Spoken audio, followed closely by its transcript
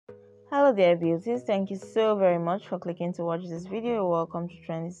Hello there beauties, thank you so very much for clicking to watch this video. Welcome to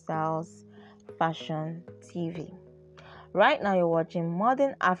Trendy Styles Fashion TV. Right now you're watching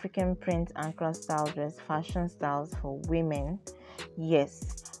modern African print Ankara style dress fashion styles for women.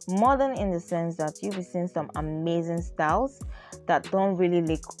 Yes, modern in the sense that you'll be seeing some amazing styles that don't really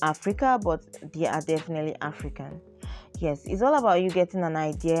look Africa, but they are definitely African. Yes, it's all about you getting an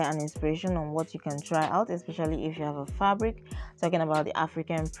idea and inspiration on what you can try out, especially if you have a fabric. Talking about the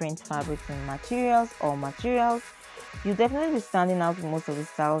African print fabrics and materials, you definitely be standing out with most of the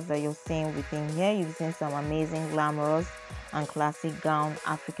styles that you're seeing within here. You've seen some amazing glamorous and classic gown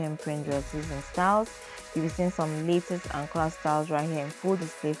African print dresses and styles. You've seen some latest Ankara styles right here in full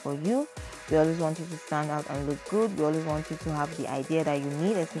display for you. We always want you to stand out and look good. We always want you to have the idea that you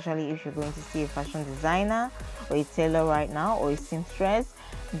need, especially if you're going to see a fashion designer or a tailor right now or a seamstress.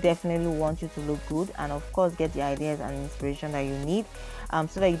 Definitely want you to look good and of course get the ideas and inspiration that you need,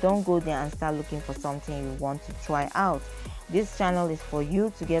 so that you don't go there and start looking for something you want to try out. This channel is for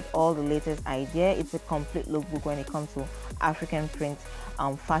you to get all the latest idea. It's a complete lookbook when it comes to African print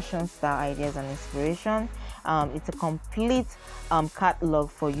fashion style ideas and inspiration. It's a complete catalog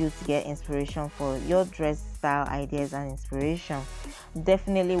for you to get inspiration for your dress style ideas and inspiration.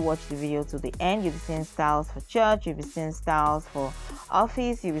 Definitely watch the video to the end. You'll be seeing styles for church, you'll be seeing styles for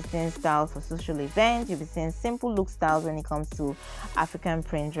office, you'll be seeing styles for social events, you'll be seeing simple look styles when it comes to African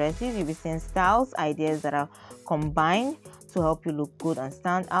print dresses, you'll be seeing styles ideas that are combined to help you look good and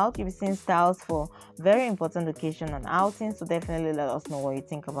stand out. You'll be seeing styles for very important occasion and outings. So definitely let us know what you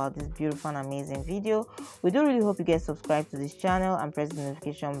think about this beautiful and amazing video. We do really hope you get subscribed to this channel and press the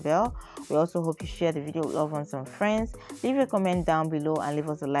notification bell. We also hope you share the video with loved ones and friends. Leave a comment down below and leave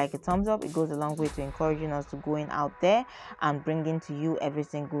us a like, a thumbs up. It goes a long way to encouraging us to going out there and bringing to you every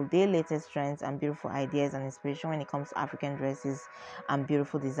single day latest trends and beautiful ideas and inspiration when it comes to African dresses and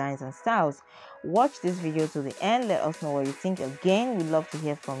beautiful designs and styles. Watch this video to the end. Let us know what you think. Again, we love to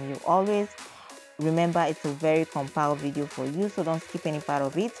hear from you always. Remember, it's a very compiled video for you, so don't skip any part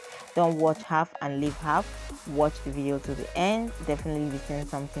of it. Don't watch half and leave half. Watch the video to the end. Definitely be seeing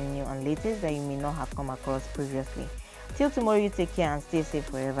something new and latest that you may not have come across previously. Till tomorrow, you take care and stay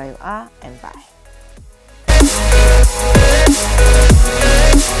safe wherever you are, and bye.